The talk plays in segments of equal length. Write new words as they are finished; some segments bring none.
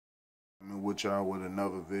with y'all with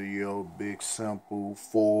another video. Big simple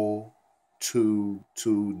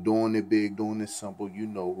 4-2-2, doing it big, doing it simple. You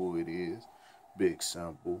know who it is. Big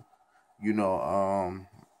simple.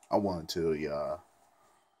 I want to tell y'all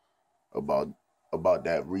about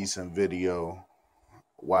that recent video.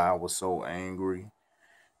 Why I was so angry.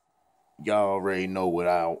 Y'all already know what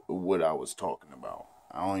I was talking about.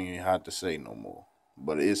 I don't even have to say no more.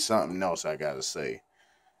 But it's something else I gotta say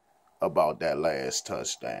about that last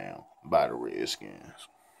touchdown by the Redskins.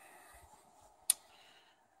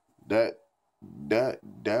 That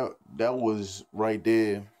was right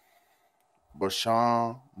there.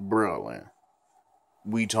 Bashaud Breeland.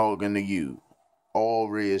 We talking to you. All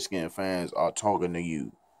Redskin fans are talking to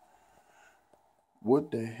you.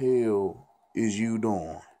 What the hell is you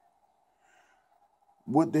doing?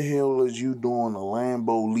 What the hell is you doing a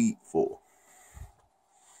Lambeau leap for?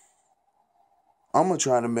 I'm gonna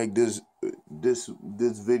try to make this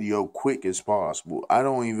video quick as possible. I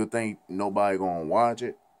don't even think nobody gonna watch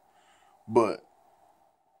it. But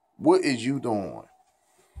what is you doing?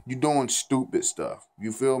 You doing stupid stuff.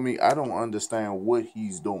 You feel me? I don't understand what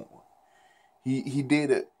he's doing. He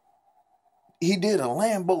did a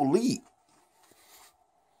Lambeau leap.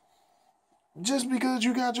 Just because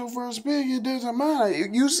you got your first pick, it doesn't matter.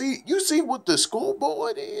 You see what the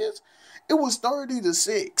scoreboard is? It was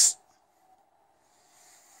 30-6.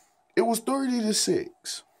 It was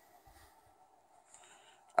 30-6.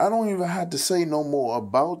 I don't even have to say no more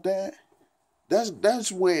about that.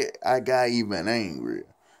 That's where I got even angrier.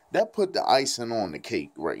 That put the icing on the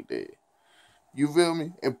cake right there. You feel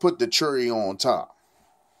me? And put the cherry on top.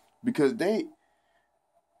 Because Bashaud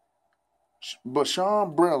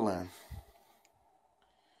Breeland,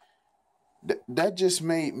 that just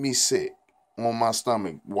made me sick on my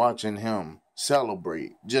stomach watching him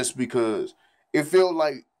celebrate. Just because it felt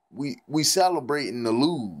like we celebrating to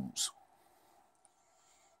lose.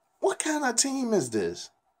 What kind of team is this?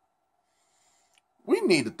 We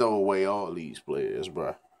need to throw away all these players,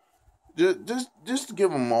 bro. Just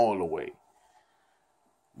give them all away.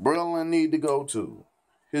 Breeland need to go too.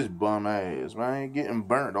 His bum ass, man, getting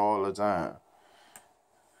burnt all the time.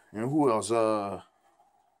 And who else?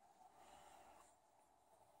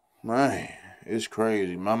 Man, it's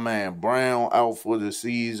crazy. My man Brown out for the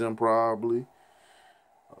season probably.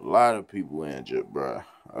 A lot of people injured, bro.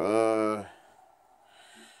 I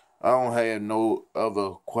don't have no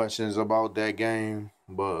other questions about that game,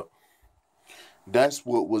 but that's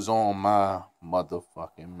what was on my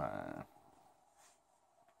motherfucking mind.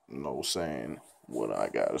 No saying what I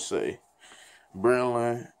gotta say.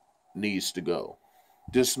 Breeland needs to go.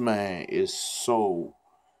 This man is so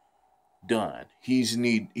done. He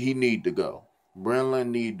need to go. Breeland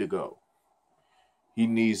need to go. He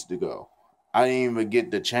needs to go. I didn't even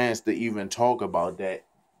get the chance to even talk about that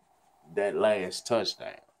last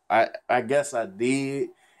touchdown. I guess I did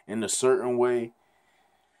in a certain way.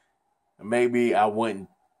 Maybe I wasn't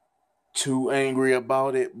too angry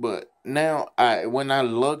about it, but now when I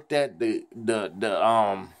looked at the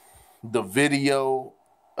video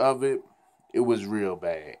of it, it was real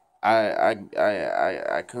bad.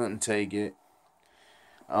 I couldn't take it.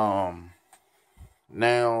 Now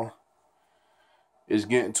it's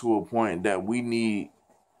getting to a point that we need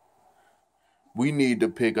to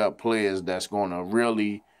pick up players that's gonna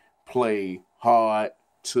really play hard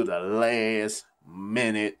to the last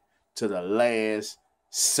minute, to the last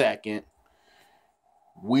second.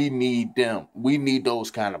 We need them. We need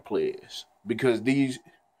those kind of players. Because these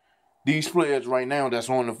players right now that's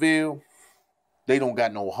on the field, they don't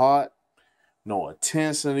got no heart, no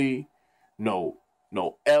intensity, no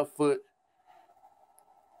effort.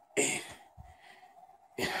 I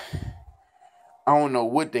don't know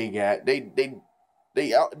what they got.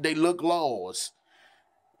 They look lost.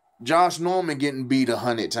 Josh Norman getting beat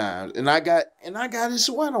 100 times, and I got his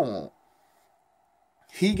sweat on.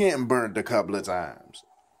 He getting burnt a couple of times.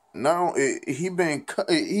 No, he been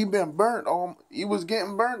burnt. He was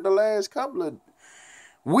getting burnt the last couple of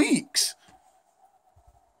weeks,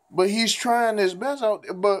 but he's trying his best out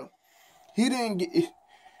there. But he didn't get.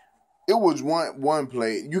 It was one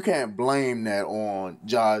play. You can't blame that on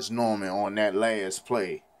Josh Norman on that last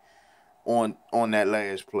play. On that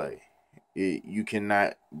last play. You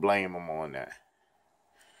cannot blame him on that.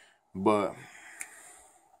 But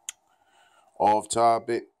off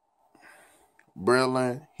topic,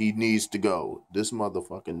 Breeland, he needs to go. This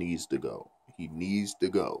motherfucker needs to go. He needs to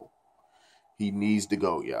go. He needs to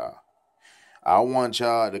go, y'all. I want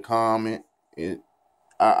y'all to comment.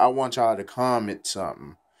 I want y'all to comment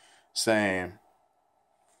something saying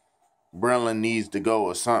Breeland needs to go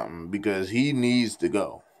or something, because he needs to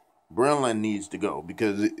go. Breeland needs to go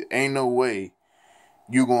because it ain't no way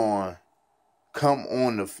you going to come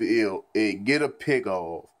on the field and get a pick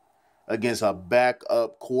off against a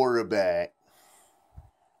backup quarterback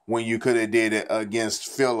when you could have did it against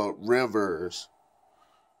Phillip Rivers.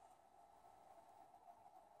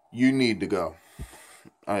 You need to go.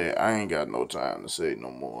 I ain't got no time to say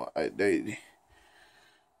no more.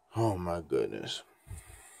 Oh my goodness.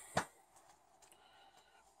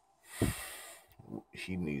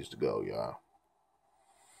 He needs to go, y'all.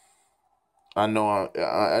 I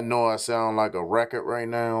know I sound like a record right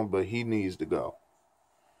now, but he needs to go.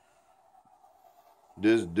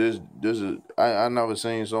 This is I never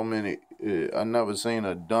seen so many. I never seen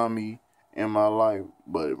a dummy in my life,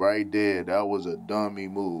 but right there, that was a dummy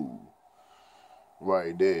move.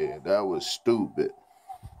 Right there, that was stupid.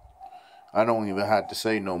 I don't even have to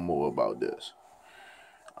say no more about this.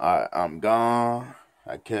 I'm gone.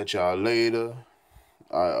 I catch y'all later.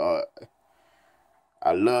 I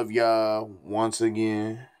I love y'all once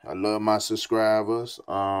again. I love my subscribers.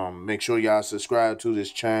 Make sure y'all subscribe to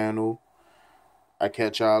this channel. I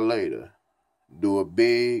catch y'all later. Do it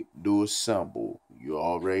big, do it simple. You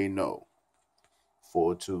already know.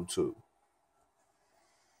 422.